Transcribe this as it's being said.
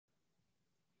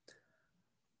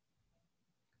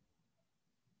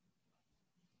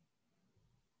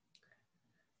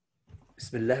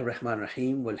بسم الله الرحمن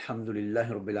الرحيم والحمد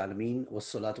لله رب العالمين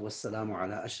والصلاة والسلام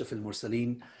على أشرف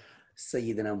المرسلين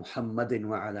سيدنا محمد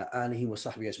وعلى آله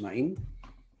وصحبه أجمعين.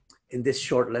 In this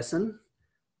short lesson,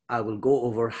 I will go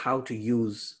over how to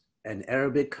use an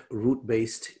Arabic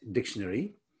root-based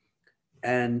dictionary,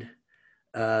 and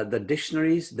the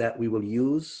dictionaries that we will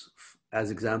use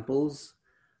as examples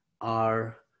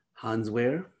are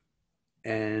Weir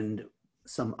and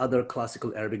some other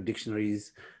classical Arabic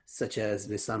dictionaries such as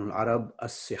Lisan al-Arab,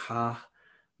 As-Sihah,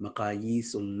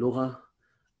 Maqayis al-Lugha,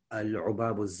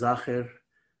 Al-Ubab al-Zakhir,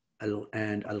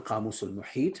 and Al-Qamus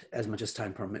al-Muhit, as much as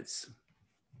time permits.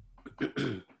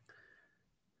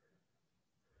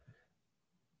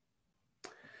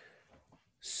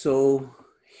 So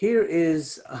here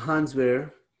is a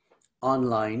Weir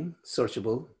online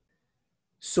searchable.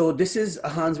 So this is a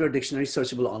Weir dictionary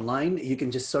searchable online. You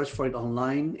can just search for it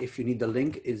online. If you need the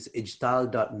link, it's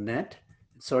ijtal.net.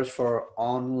 Search for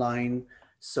online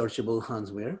searchable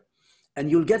Weir,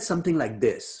 and you'll get something like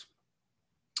this.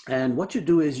 And what you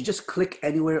do is you just click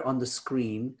anywhere on the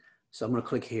screen. So I'm going to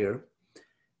click here,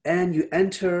 and you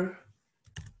enter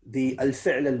the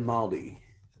al-fi'l al-madi,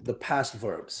 the past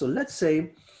verb. So let's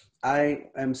say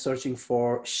I am searching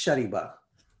for shariba.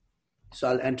 So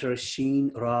I'll enter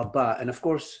sheen, ra, ba. And of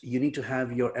course, you need to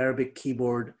have your Arabic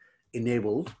keyboard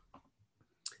enabled.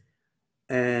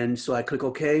 And so I click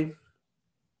OK.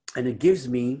 And it gives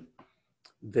me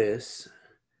this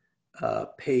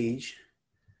page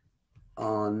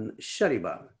on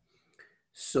shariba.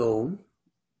 So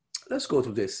let's go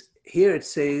through this. Here it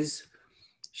says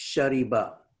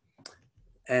shariba.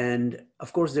 And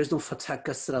of course, there's no fatha,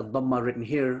 kasra, dhamma written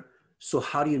here. So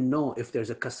how do you know if there's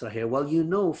a kasra here? Well, you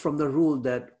know from the rule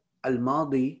that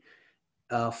al-madi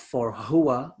for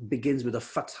huwa begins with a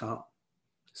fatha.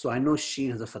 So I know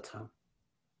sheen has a fatha.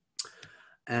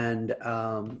 And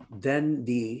then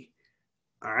the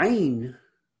ayn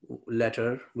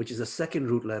letter, which is the second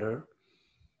root letter,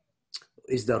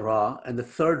 is the ra, and the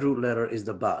third root letter is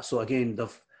the ba. So again,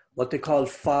 what they call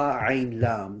fa, ayn,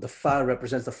 lam. The fa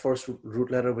represents the first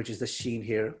root letter, which is the sheen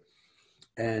here.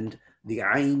 And the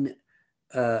ayn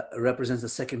represents the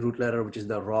second root letter, which is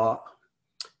the ra,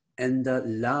 and the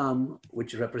lam,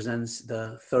 which represents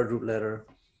the third root letter,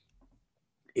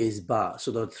 is ba.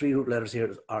 So the three root letters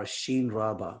here are sheen,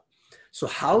 ra, ba. So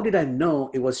how did I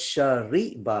know it was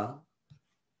shariba?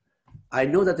 I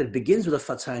know that it begins with a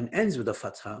fatha and ends with a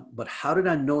fatha, but how did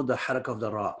I know the harakah of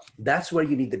the ra? That's where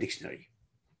you need the dictionary.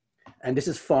 And this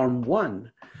is form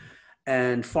 1.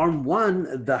 And form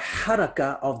 1, the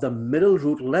harakah of the middle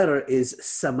root letter is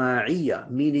sama'iyya,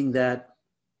 meaning that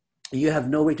you have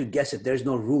no way to guess it. There's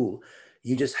no rule.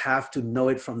 You just have to know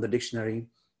it from the dictionary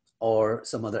or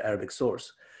some other Arabic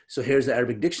source. So here's the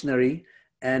Arabic dictionary,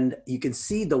 and you can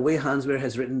see the way Weir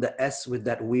has written the S with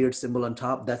that weird symbol on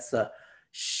top. That's the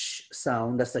sh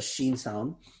sound, that's the sheen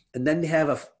sound. And then they have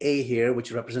a A here,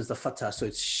 which represents the fatha, so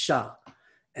it's sha.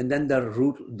 And then the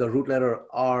root letter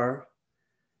R,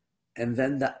 and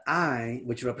then the I,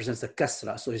 which represents the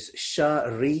kasra. So it's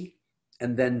shari,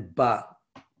 and then ba.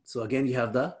 So again, you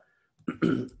have the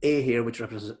A here, which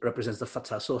represents the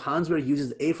fatha. So Weir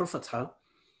uses A for fatha,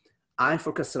 I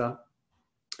for kasra,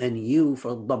 and U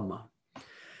for dhamma.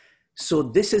 So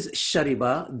this is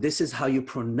shariba. This is how you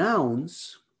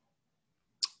pronounce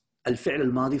al-fi'l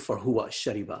al-madi for huwa,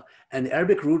 shariba. And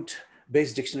Arabic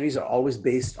root-based dictionaries are always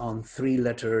based on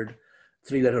three-letter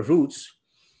roots.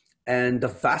 And the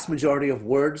vast majority of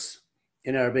words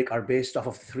in Arabic are based off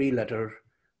of three-letter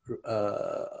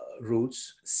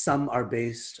roots. Some are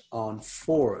based on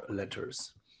 4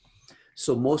 letters.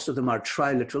 So most of them are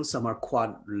triliteral, some are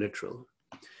quadliteral.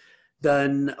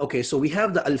 Then, okay, so we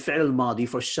have the al-fi'l al-madi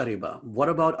for shariba. What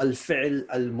about al-fi'l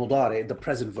al-mudari, the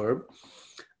present verb?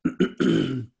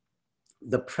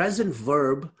 The present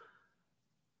verb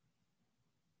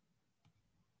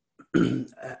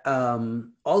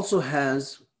also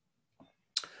has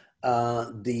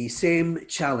the same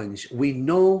challenge. We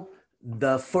know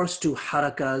the first 2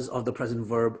 harakas of the present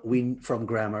verb from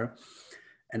grammar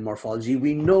and morphology.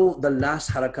 We know the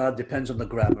last harakah depends on the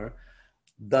grammar.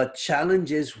 The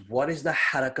challenge is, what is the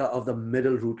harakah of the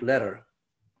middle root letter?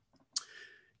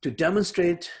 To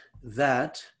demonstrate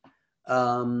that,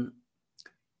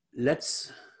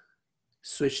 let's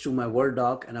switch to my Word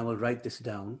doc and I will write this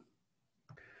down.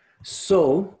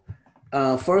 So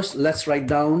first, let's write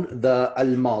down the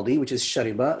al-madi, which is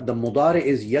shariba. The mudari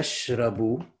is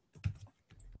yashrabu.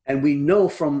 And we know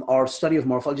from our study of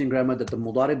morphology and grammar that the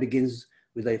mudari begins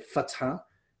with a fatha,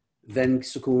 then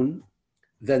sukun,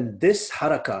 then this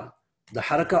harakah, the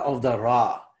harakah of the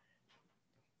ra,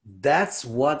 that's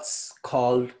what's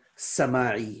called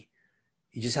sama'i.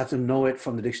 You just have to know it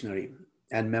from the dictionary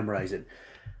and memorize it.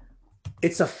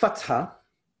 It's a fatha.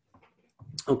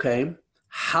 Okay.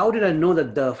 How did I know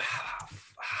that that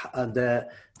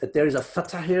there is a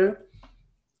fatha here?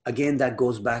 Again, that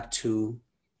goes back to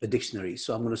the dictionary.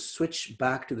 So I'm going to switch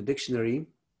back to the dictionary.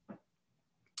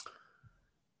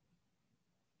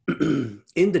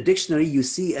 In the dictionary, you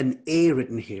see an A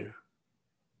written here.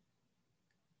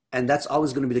 And that's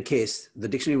always going to be the case. The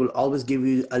dictionary will always give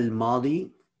you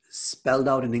al-madi spelled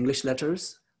out in English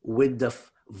letters with the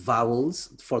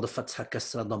vowels for the fatha,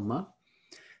 kasra, dhamma.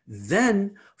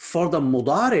 Then for the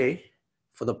mudare,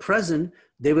 for the present,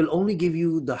 they will only give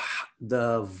you the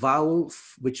vowel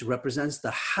which represents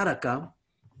the haraka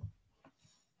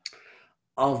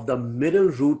of the middle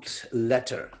root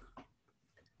letter.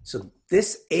 So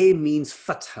this A means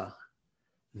fatha.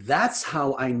 That's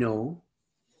how I know,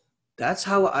 that's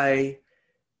how I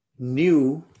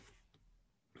knew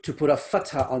to put a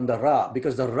fatha on the ra,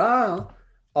 because the ra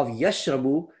of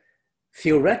yashrabu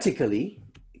theoretically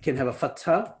can have a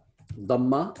fatha,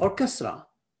 dhamma, or kasra.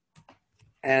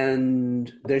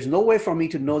 And there's no way for me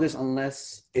to know this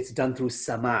unless it's done through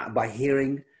sama', by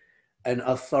hearing an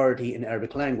authority in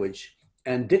Arabic language.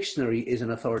 And dictionary is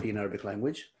an authority in Arabic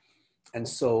language. And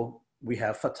so we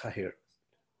have fatha here.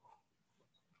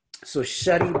 So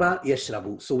shariba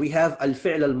yashrabu. So we have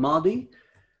al-fi'l al-madi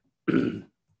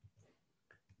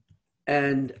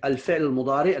and al-fi'l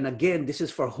al-mudari. And again, this is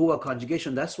for huwa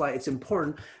conjugation. That's why it's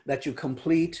important that you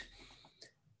complete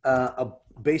a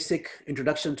basic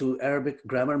introduction to Arabic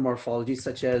grammar and morphology,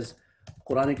 such as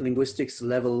Quranic Linguistics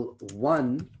level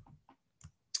 1,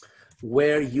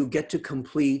 where you get to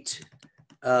complete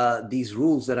these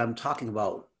rules that I'm talking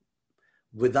about.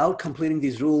 Without completing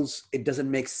these rules, it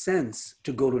doesn't make sense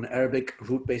to go to an Arabic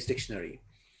root-based dictionary.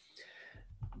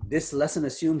 This lesson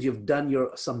assumes you've done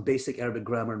some basic Arabic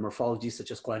grammar and morphology,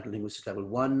 such as Quranic Linguistics level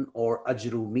 1 or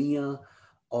Ajrumiya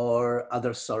or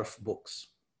other Sarf books.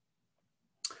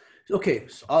 Okay,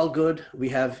 so all good. We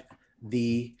have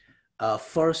the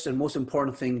first and most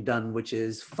important thing done, which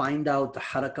is find out the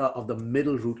haraka of the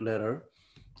middle root letter.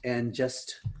 And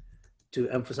just to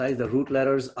emphasize, the root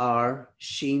letters are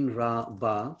Shin, Ra,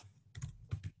 Ba.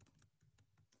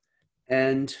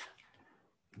 And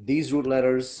these root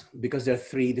letters, because there are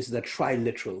three, this is a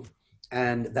triliteral.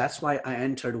 And that's why I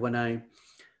entered when I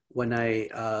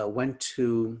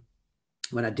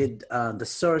did the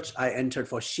search, I entered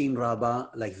for Shin, Ra, Ba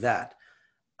like that.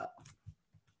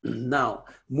 Now,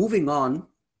 moving on.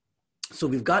 So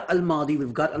we've got al-madi,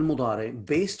 we've got al-mudari.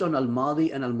 Based on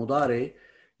al-madi and al-mudari,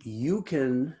 you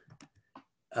can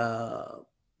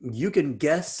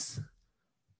guess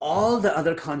all the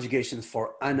other conjugations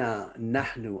for ana,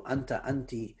 nahnu, anta,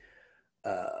 anti,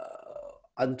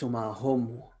 antuma,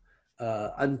 hum,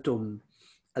 antum,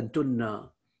 antunna,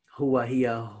 huwa,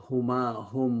 hiya, huma,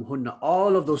 hum, hunna.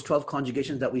 All of those 12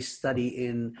 conjugations that we study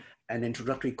in an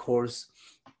introductory course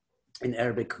in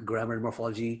Arabic grammar and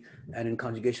morphology and in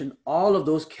conjugation, all of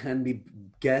those can be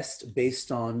guessed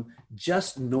based on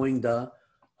just knowing the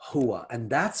huwa. And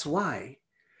that's why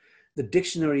the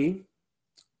dictionary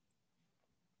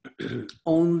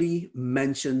only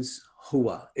mentions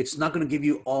huwa. It's not going to give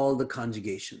you all the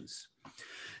conjugations.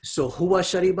 So huwa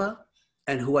shariba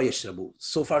and huwa yashrabu.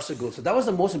 So far so good. So that was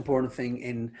the most important thing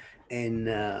in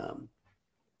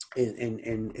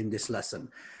this lesson.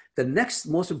 The next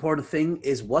most important thing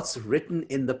is what's written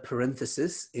in the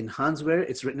parenthesis. In Weir,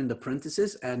 it's written in the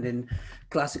parenthesis, and in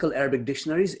classical Arabic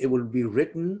dictionaries, it will be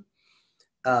written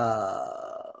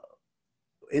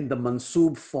in the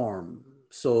mansub form.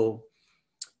 So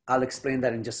I'll explain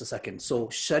that in just a second. So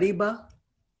shariba,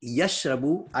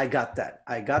 yashrabu, I got that.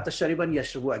 I got the shariba and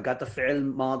yashrabu. I got the fi'l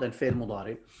mad and fi'l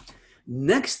mudari.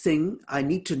 Next thing I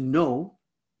need to know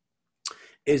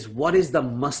is what is the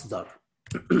masdar.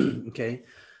 Okay.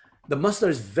 The masdar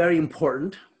is very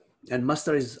important, and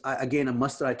masdar is, again, a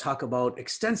masdar I talk about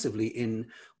extensively in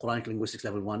Quranic Linguistics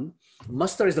level 1.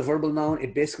 Masdar is the verbal noun.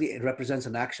 It represents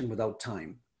an action without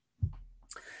time.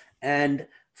 And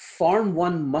form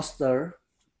 1 masdar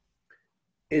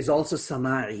is also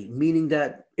sama'i, meaning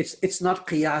that it's not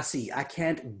qiyasi. I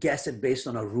can't guess it based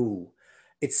on a rule.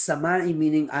 It's sama'i,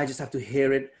 meaning I just have to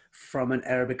hear it from an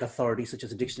Arabic authority, such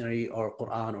as a dictionary or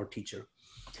Quran or teacher.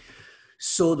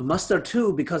 So the masdar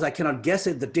too, because I cannot guess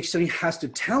it, the dictionary has to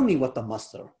tell me what the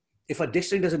masdar. If a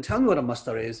dictionary doesn't tell me what a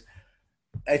masdar is,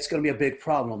 it's going to be a big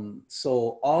problem.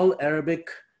 So all Arabic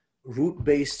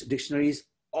root-based dictionaries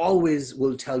always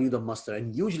will tell you the masdar.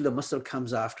 And usually the masdar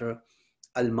comes after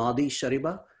al-madi,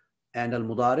 shariba, and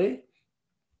al-mudari,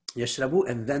 yashrabu,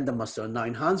 and then the masdar. Now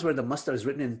in Weir, the masdar is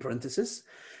written in parentheses.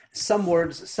 Some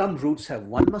words, some roots have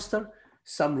one masdar,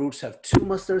 Some roots have 2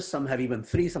 masters, some have even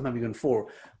 3, some have even 4,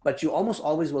 but you almost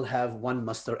always will have 1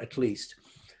 master at least.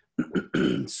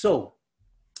 So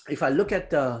if I look at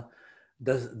the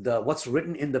what's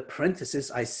written in the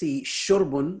parenthesis, I see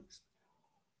shurbun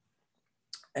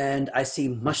and I see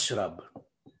mashrab.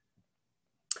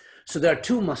 So there are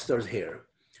 2 masters here,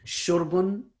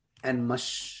 shurbun and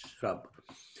mashrab.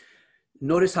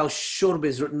 Notice how shurb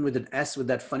is written with an S with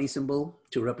that funny symbol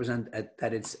to represent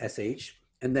that it's SH,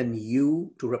 and then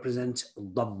U to represent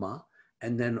dhamma,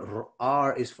 and then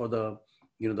R is for the,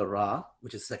 the Ra,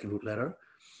 which is the second root letter,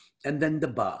 and then the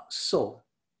Ba. So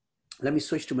let me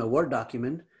switch to my Word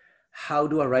document. How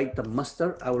do I write the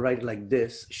master? I will write it like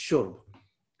this, shurb,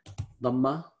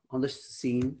 dhamma on the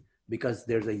scene, because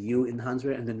there's a U in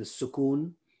Hansware, and then the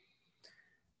sukoon,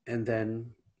 and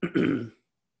then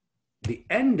the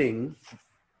ending,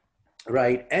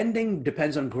 right? Ending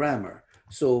depends on grammar.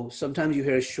 So sometimes you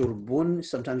hear shurbun,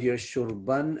 sometimes you hear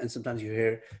shurban, and sometimes you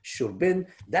hear shurbin.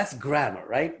 That's grammar,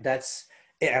 right? That's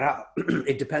i'rab.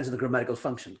 It depends on the grammatical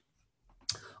function.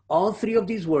 All 3 of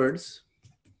these words,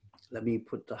 let me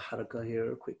put the haraka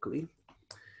here quickly.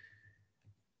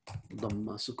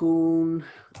 Dhamma sukoon,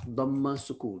 dhamma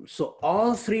sukoon. So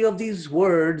all 3 of these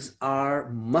words are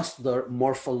masdar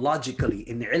morphologically.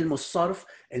 In ilm al-sarf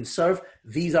and sarf,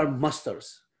 these are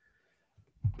masdars.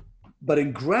 But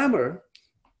in grammar,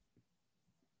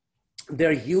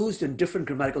 they're used in different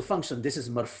grammatical functions. This is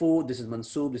marfu, this is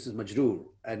mansub, this is majroor.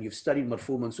 And you've studied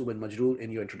marfu, mansub, and majroor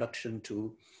in your introduction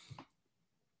to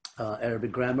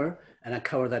Arabic grammar. And I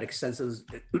cover that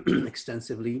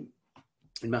extensively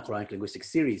in my Quranic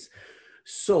linguistics series.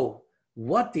 So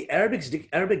what the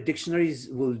Arabic dictionaries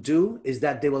will do is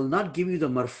that they will not give you the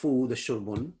marfu, the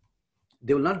shurbun.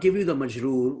 They will not give you the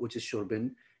majroor, which is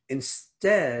shurbin.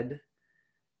 Instead,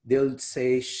 they'll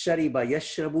say shariba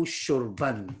yashrabu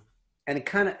shurban. And it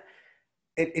kind of,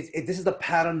 this is the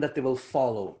pattern that they will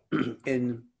follow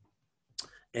in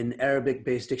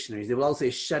Arabic-based dictionaries. They will all say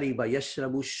shariba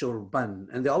yashrabu shurban.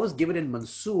 And they always give it in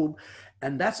mansub.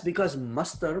 And that's because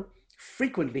masdar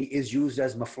frequently is used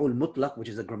as maf'ul mutlaq, which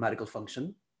is a grammatical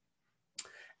function,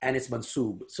 and it's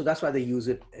mansub. So that's why they use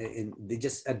it they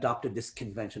just adopted this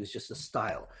convention. It's just a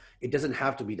style. It doesn't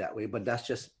have to be that way, but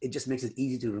it just makes it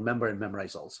easy to remember and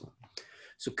memorize also.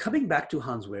 So coming back to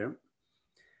Hansware,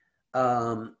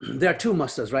 there are 2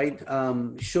 masters, right?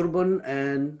 Shurbun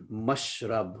and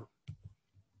mashrab.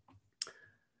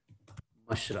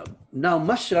 Mashrab. Now,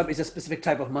 mashrab is a specific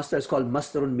type of masdar. It's called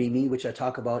masdarun mimi, which I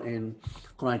talk about in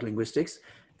Quranic linguistics.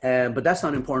 But that's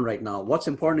not important right now. What's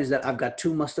important is that I've got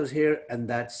 2 masters here, and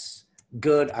that's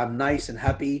good. I'm nice and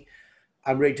happy.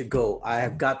 I'm ready to go. I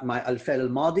have got my al-fi'l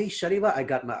al-madi, shariba. I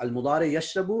got my al-mudari,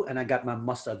 yashrabu, and I got my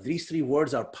masdar. These 3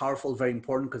 words are powerful, very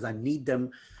important, because I need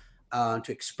them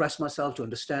to express myself, to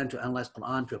understand, to analyze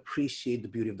Quran, to appreciate the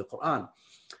beauty of the Quran.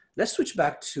 Let's switch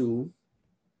back to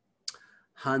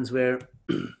Hansware.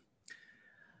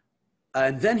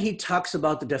 And then he talks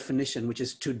about the definition, which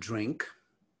is to drink.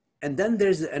 And then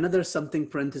there's another something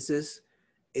parenthesis.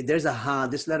 There's a ha.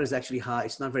 This letter is actually ha.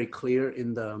 It's not very clear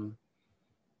in the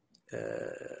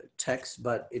text,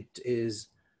 but it is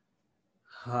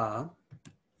ha.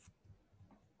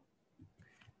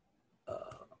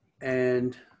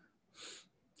 And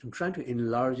I'm trying to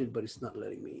enlarge it, but it's not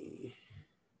letting me.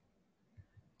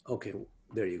 Okay,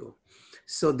 there you go.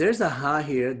 So there's a ha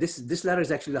here. This letter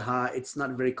is actually the ha. It's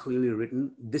not very clearly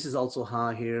written. This is also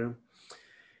ha here.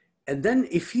 And then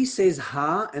if he says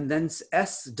ha and then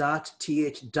s dot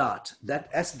th dot, that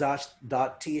s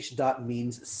dot th dot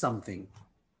means something.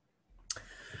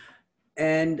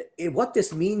 And what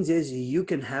this means is you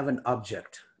can have an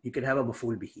object. You can have a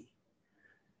maf'ul bihi.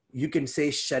 You can say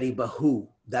sharibahu.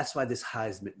 That's why this ha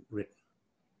is written.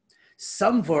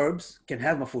 Some verbs can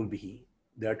have maf'ul bihi.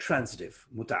 They are transitive,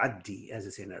 muta'addi, as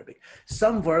they say in Arabic.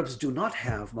 Some verbs do not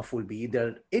have maf'ul bihi.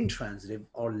 They're intransitive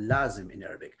or lazim in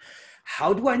Arabic.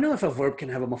 How do I know if a verb can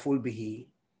have a maf'ul bihi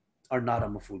or not a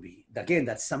maf'ul bihi? Again,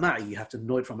 that's sama'i. You have to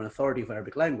know it from an authority of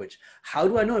Arabic language. How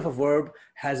do I know if a verb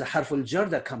has a harful jar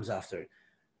that comes after it?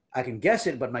 I can guess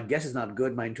it, but my guess is not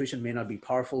good. My intuition may not be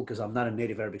powerful because I'm not a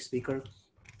native Arabic speaker.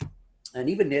 And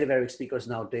even native Arabic speakers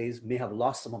nowadays may have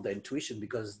lost some of the intuition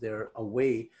because they're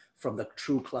away from the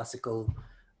true classical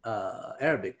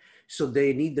Arabic. So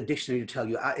they need the dictionary to tell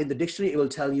you. In the dictionary, it will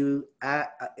tell you,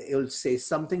 it will say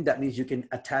something that means you can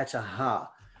attach a ha.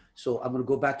 So I'm going to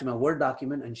go back to my Word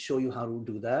document and show you how to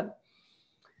do that.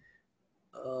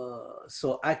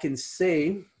 So I can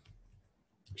say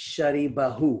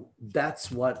sharibahu. That's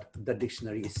what the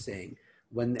dictionary is saying.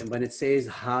 When it says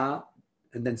ha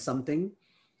and then something,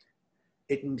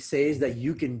 it says that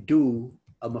you can do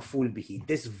a maf'ul bihi.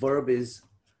 This verb is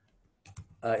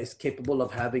capable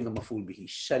of having a maf'ul bihi.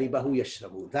 Sharibahu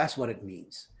yashrabu. That's what it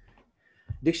means.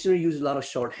 Dictionary uses a lot of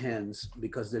shorthands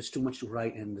because there's too much to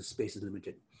write and the space is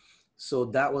limited. So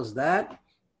that was that.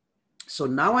 So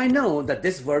now I know that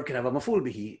this verb can have a maf'ul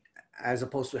bihi as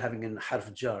opposed to having an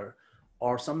harf jar,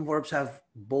 or some verbs have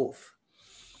both.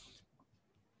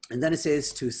 And then it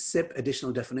says to sip,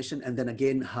 additional definition, and then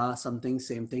again ha, something,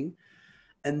 same thing.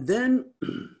 And then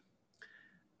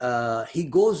he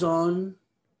goes on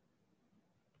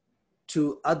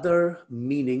to other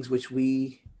meanings, which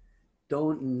we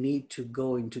don't need to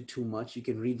go into too much. You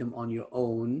can read them on your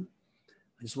own.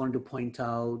 I just wanted to point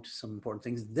out some important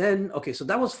things. Then, okay, so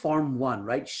that was form 1,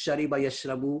 right? Shariba,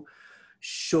 yashrabu,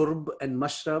 shurb, and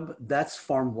mashrab. That's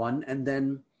form 1. And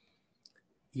then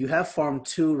you have form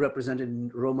 2 represented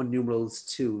in Roman numerals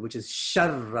 2, which is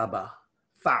sharraba,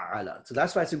 fa'ala. So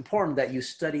that's why it's important that you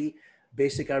study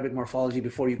basic Arabic morphology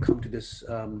before you come to this,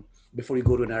 before you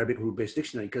go to an Arabic root-based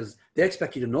dictionary, because they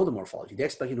expect you to know the morphology. They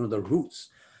expect you to know the roots.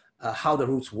 How the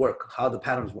roots work, how the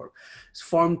patterns work. So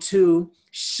form 2,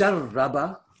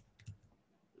 sharraba.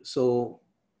 So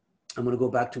I'm going to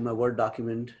go back to my Word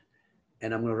document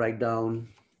and I'm going to write down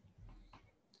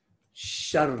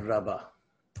sharraba.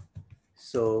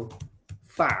 So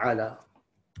fa'ala.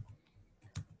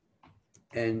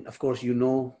 And of course, you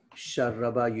know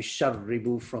sharraba, you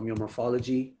sharribu from your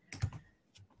morphology.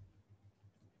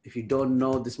 If you don't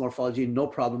know this morphology, no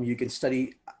problem. You can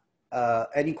study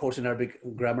any course in Arabic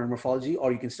grammar and morphology,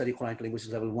 or you can study Quranic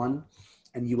linguistics level 1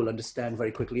 and you will understand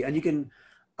very quickly. And you can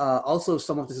also,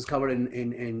 some of this is covered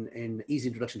in easy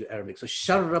introduction to Arabic. So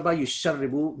sharraba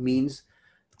yusharribu means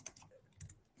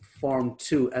form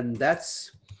 2, and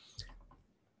that's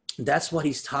what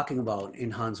he's talking about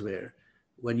in Hans Weir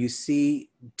when you see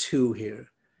 2 here.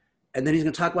 And then he's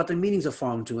going to talk about the meanings of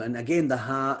form 2. And again, the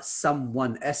ha,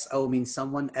 someone, S-O means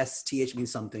someone, S-T-H means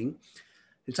something.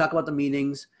 He'll talk about the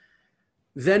meanings.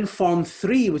 Then form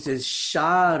 3, which is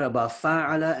sharaba,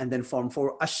 fa'ala, and then form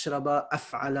 4, ashraba,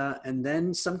 af'ala. And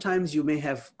then sometimes you may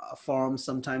have forms,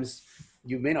 sometimes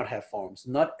you may not have forms.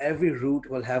 Not every root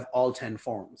will have all 10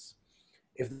 forms.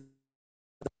 If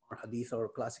hadith or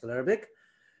classical Arabic,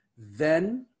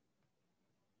 then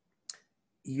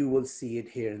you will see it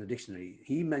here in the dictionary.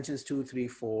 He mentions 2, 3,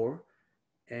 4,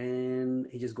 and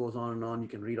he just goes on and on. You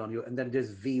can read on your, and then there's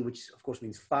V, which of course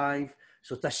means 5.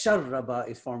 So tasharraba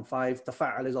is form 5.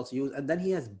 Tafa'al is also used. And then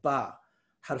he has ba,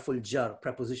 harful jar,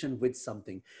 preposition with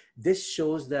something. This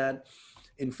shows that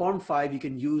in form 5, you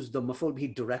can use the maf'ul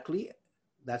bihi directly.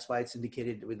 That's why it's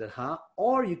indicated with the ha,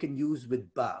 or you can use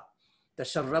with ba.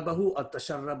 Tasharrabahu or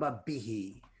tasharraba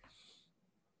bihi.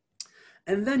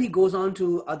 And then he goes on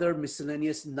to other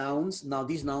miscellaneous nouns. Now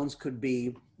these nouns could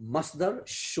be masdar,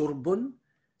 shurbun.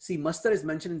 See, masdar is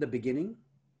mentioned in the beginning,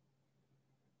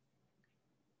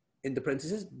 in the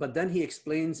parentheses, but then he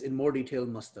explains in more detail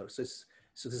masdar. So it's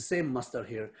the same masdar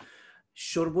here.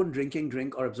 Shurbun, drinking,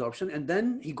 drink, or absorption. And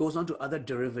then he goes on to other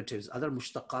derivatives, other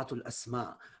mushtaqatul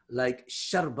asma, like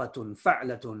sharbatun,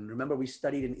 fa'latun. Remember, we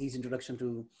studied in Ease Introduction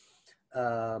to,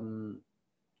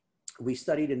 we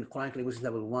studied in Quranic Linguistics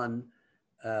level 1,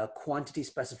 quantity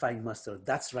specifying masdar.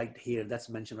 That's right here, that's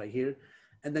mentioned right here.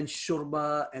 And then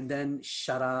shurba, and then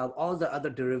sharab, all the other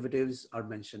derivatives are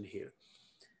mentioned here.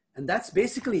 And that's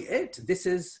basically it. This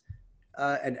is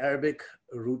an Arabic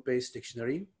root-based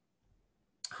dictionary,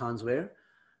 Hans Weir.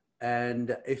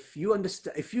 And if you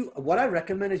understand, what I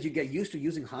recommend is you get used to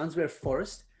using Hans Weir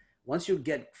first. Once you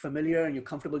get familiar and you're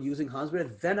comfortable using Hans Weir,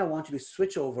 then I want you to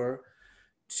switch over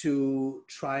to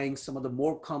trying some of the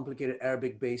more complicated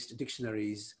Arabic-based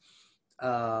dictionaries.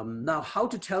 Now, how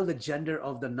to tell the gender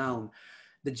of the noun?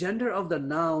 The gender of the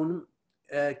noun,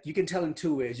 you can tell in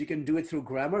 2 ways. You can do it through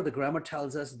grammar. The grammar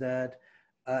tells us that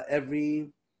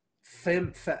every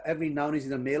noun is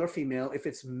either male or female. If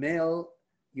it's male,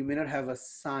 you may not have a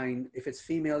sign. If it's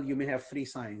female, you may have 3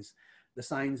 signs. The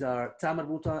signs are ta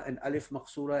marbuta and alif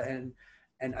maqsura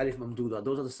and alif mamduda.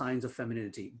 Those are the signs of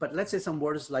femininity. But let's say some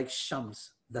words like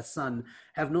shams, the sun,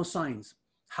 have no signs.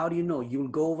 How do you know? You will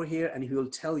go over here and he will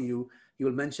tell you, he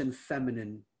will mention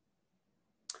feminine.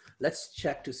 Let's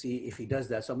check to see if he does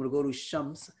that. So I'm going to go to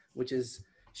shams, which is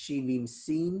she means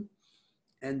seen.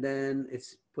 And then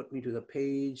it's put me to the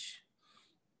page.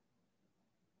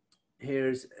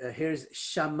 Here's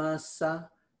shamasa,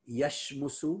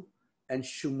 yashmusu, and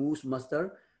shumus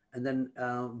masdar. And then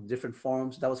different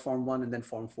forms. That was form 1, and then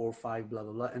form 4, 5, blah,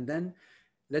 blah, blah. And then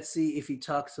let's see if he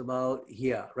talks about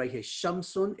here, right here,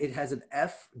 shamsun, it has an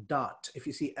F dot. If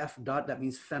you see F dot, that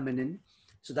means feminine.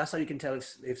 So that's how you can tell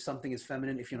if something is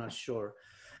feminine if you're not sure.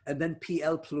 And then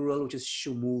PL plural, which is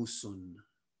shumusun.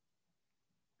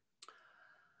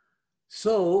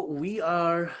 So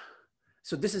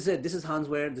so this is it. This is Hans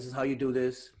Weir. This is how you do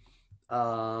this.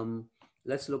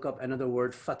 Let's look up another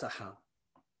word, fataha.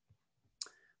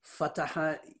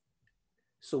 Fataha.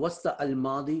 So what's the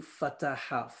al-madi?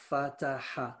 Fataha,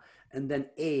 fataha. And then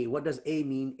a, what does a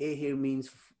mean? A here means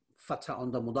fatha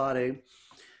on the mudare.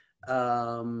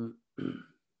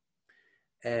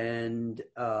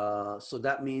 So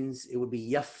that means it would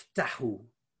be yaftahu.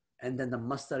 And then the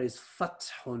masdar is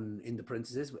fathun in the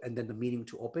parentheses, and then the meaning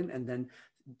to open. And then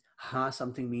ha,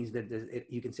 something means that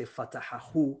you can say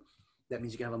fatahahu. That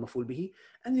means you can have a maful bihi.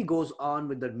 And he goes on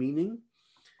with the meaning.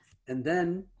 And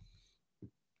then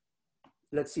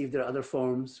let's see if there are other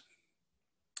forms.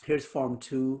 Here's form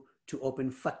 2 to open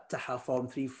fataha, form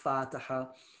 3, fataha,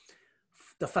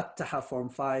 the fataha, form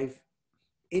 5,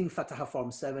 in fataha, form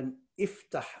 7,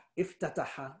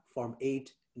 iftataha, form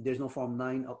 8. There's no form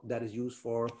 9 that is used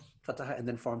for fataha, and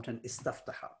then form 10,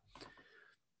 istaftaha.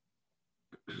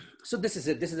 So this is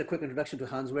it. This is a quick introduction to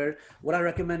Hans Weir. What I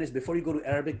recommend is before you go to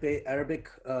Arabic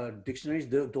dictionaries,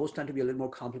 those tend to be a little more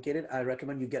complicated. I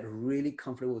recommend you get really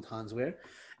comfortable with Hans Weir.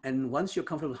 And once you're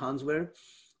comfortable with Hans Weir,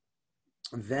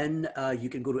 then you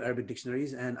can go to Arabic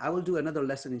dictionaries. And I will do another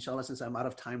lesson, inshallah, since I'm out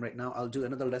of time right now. I'll do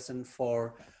another lesson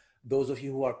for those of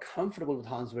you who are comfortable with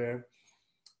Hans Weir.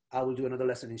 I will do another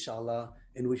lesson, inshallah,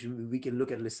 in which we can look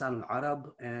at Lisan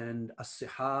al-Arab and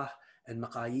as-Sihah and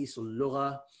Maqayis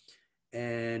al-Lugha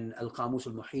and Al-Qamus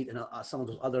al-Muhit and some of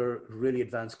those other really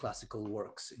advanced classical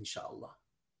works, inshallah.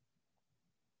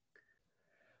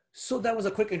 So that was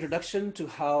a quick introduction to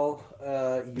how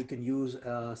you can use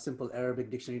a simple Arabic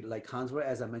dictionary like Hans Weir.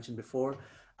 As I mentioned before,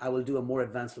 I will do a more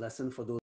advanced lesson for those